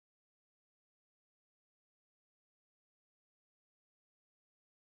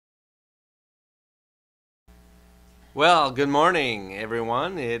Well, good morning,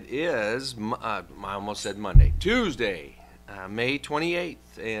 everyone. It is, I almost said Monday, Tuesday, May 28th,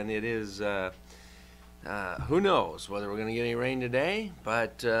 and it is, who knows whether we're going to get any rain today,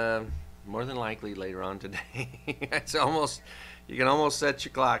 but more than likely later on today. It's almost, you can almost set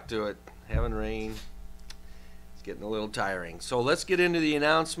your clock to it. Having rain, it's getting a little tiring. So let's get into the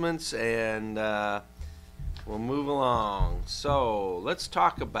announcements and we'll move along. So let's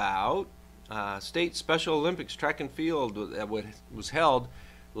talk about State Special Olympics track and field that was held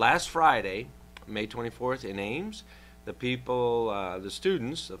last Friday, May 24th in Ames. The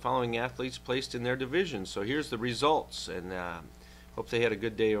students, the following athletes placed in their divisions. So here's the results, and hope they had a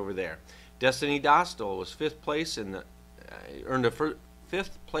good day over there. Destiny Dostal was fifth place earned a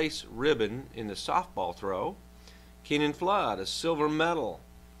fifth place ribbon in the softball throw. Keenan Flood, a silver medal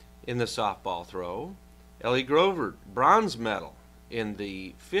in the softball throw. Ellie Grover, bronze medal in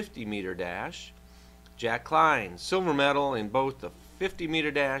the 50-meter dash. Jack Klein, silver medal in both the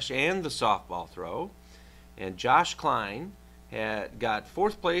 50-meter dash and the softball throw. And Josh Klein had got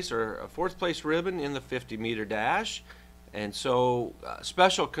fourth place, or a fourth place ribbon in the 50-meter dash. And so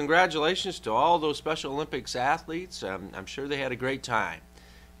special congratulations to all those Special Olympics athletes. I'm sure they had a great time.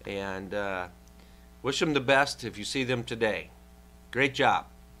 And wish them the best if you see them today. Great job.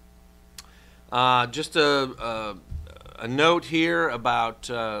 Just a note here about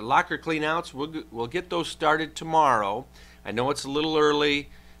locker cleanouts. We'll get those started tomorrow. I know it's a little early,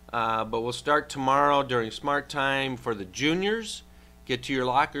 but we'll start tomorrow during Smart Time for the juniors. Get to your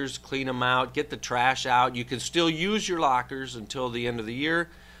lockers, clean them out, get the trash out. You can still use your lockers until the end of the year,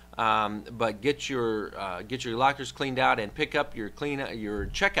 but get your lockers cleaned out and pick up your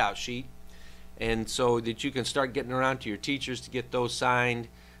checkout sheet, and so that you can start getting around to your teachers to get those signed.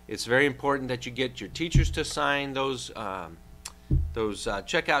 It's very important that you get your teachers to sign those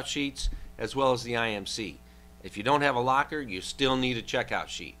checkout sheets as well as the IMC. If you don't have a locker, you still need a checkout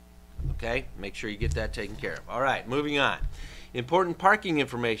sheet. Okay? Make sure you get that taken care of. All right, moving on. Important parking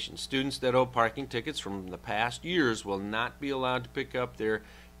information. Students that owe parking tickets from the past years will not be allowed to pick up their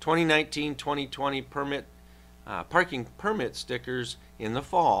 2019-2020 parking permit stickers in the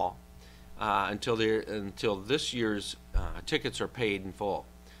fall until this year's tickets are paid in full.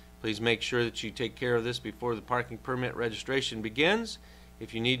 Please make sure that you take care of this before the parking permit registration begins.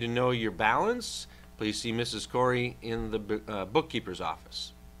 If you need to know your balance, please see Mrs. Corey in the bookkeeper's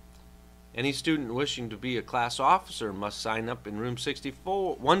office. Any student wishing to be a class officer must sign up in room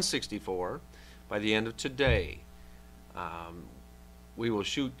 164 by the end of today. We will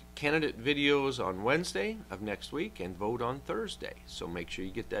shoot candidate videos on Wednesday of next week and vote on Thursday. So make sure you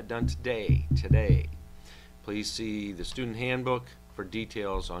get that done today. Please see the student handbook for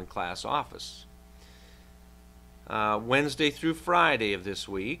details on class office. Wednesday through Friday of this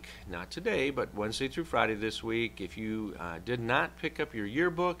week, not today, but Wednesday through Friday this week, if you did not pick up your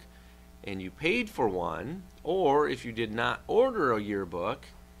yearbook and you paid for one, or if you did not order a yearbook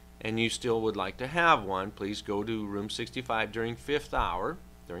and you still would like to have one, please go to room 65 during fifth hour,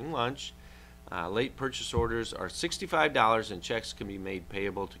 during lunch. Late purchase orders are $65 and checks can be made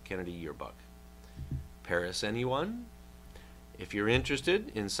payable to Kennedy Yearbook. Paris, anyone? If you're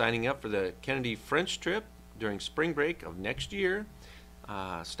interested in signing up for the Kennedy French trip during spring break of next year,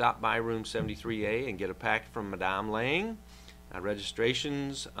 stop by room 73A and get a packet from Madame Lang.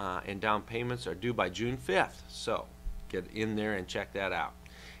 Registrations and down payments are due by June 5th, so get in there and check that out.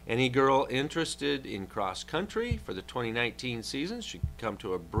 Any girl interested in cross country for the 2019 season should come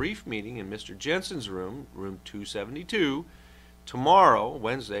to a brief meeting in Mr. Jensen's room, room 272, tomorrow,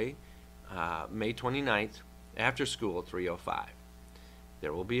 Wednesday, May 29th, after school at 3:05.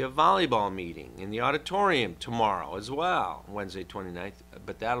 There will be a volleyball meeting in the auditorium tomorrow as well, Wednesday 29th,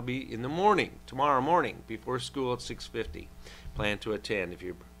 but that'll be in the morning, tomorrow morning, before school at 6:50. Plan to attend if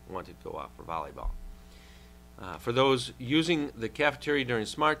you want to go out for volleyball. For those using the cafeteria during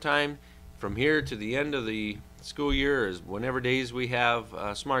Smart Time, from here to the end of the school year, or whenever days we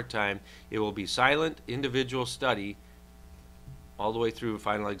have Smart Time, it will be silent individual study all the way through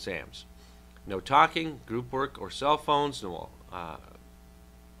final exams. No talking, group work, or cell phones.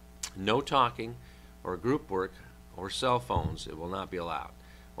 No talking or group work or cell phones. It will not be allowed.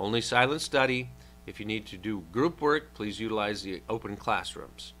 Only silent study. If you need to do group work, please utilize the open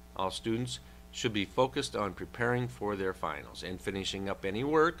classrooms. All students should be focused on preparing for their finals and finishing up any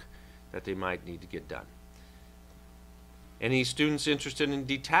work that they might need to get done. Any students interested in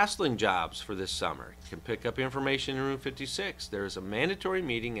detasseling jobs for this summer can pick up information in room 56. There is a mandatory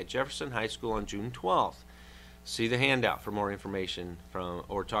meeting at Jefferson High School on June 12th. See the handout for more information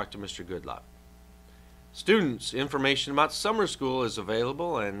or talk to Mr. Goodluck. Students, information about summer school is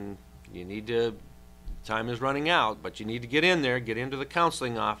available, and you need to Time is running out, but you need to get in there, get into the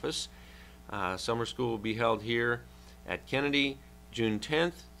counseling office. Summer school will be held here at Kennedy June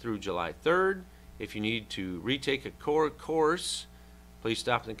 10th through July 3rd. If you need to retake a core course, please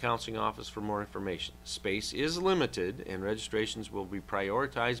stop in the counseling office for more information. Space is limited and registrations will be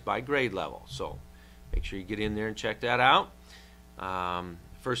prioritized by grade level, so make sure you get in there and check that out.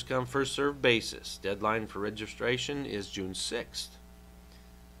 First come, first served basis. Deadline for registration is June 6th.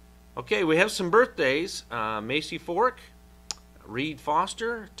 Okay, we have some birthdays. Macy Fork, Reed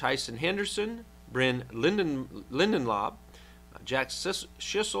Foster, Tyson Henderson, Bryn Lindenlob, Jack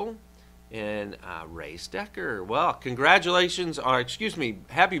Schissel, and Ray Stecker. Well, congratulations, or excuse me,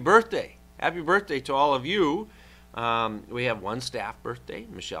 happy birthday. Happy birthday to all of you. We have one staff birthday,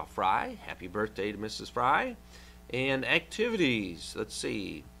 Michelle Fry. Happy birthday to Mrs. Fry. And activities, let's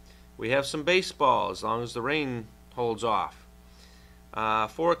see. We have some baseball as long as the rain holds off.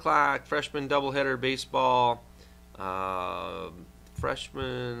 4 o'clock, freshman doubleheader baseball.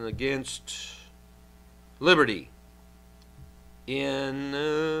 Freshman against Liberty in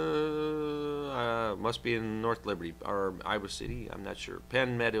must be in North Liberty or Iowa City, I'm not sure.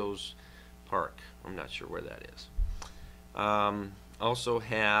 Penn Meadows Park, I'm not sure where that is. Also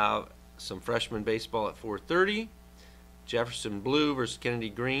have some freshman baseball at 4:30. Jefferson Blue versus Kennedy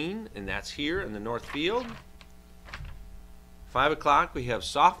Green, and that's here in the North Field. 5 o'clock we have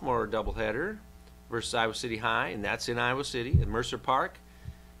sophomore doubleheader versus Iowa City High, and that's in Iowa City at Mercer Park.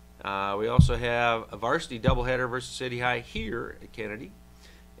 We also have a varsity doubleheader versus City High here at Kennedy.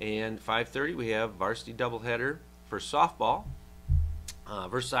 And 5:30 we have varsity doubleheader for softball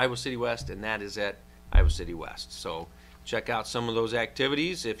versus Iowa City West, and that is at Iowa City West. So check out some of those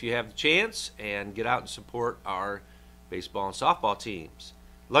activities if you have the chance, and get out and support our baseball and softball teams.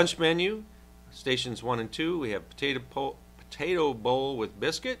 Lunch menu, stations 1 and 2, we have potato bowl with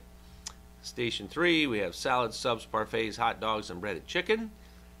biscuit. Station 3, we have salad, subs, parfaits, hot dogs, and breaded chicken.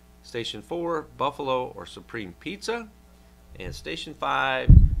 Station 4, buffalo or supreme pizza. And Station 5,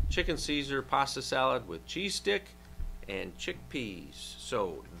 chicken Caesar pasta salad with cheese stick and chickpeas.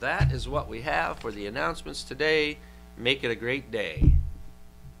 So that is what we have for the announcements today. Make it a great day.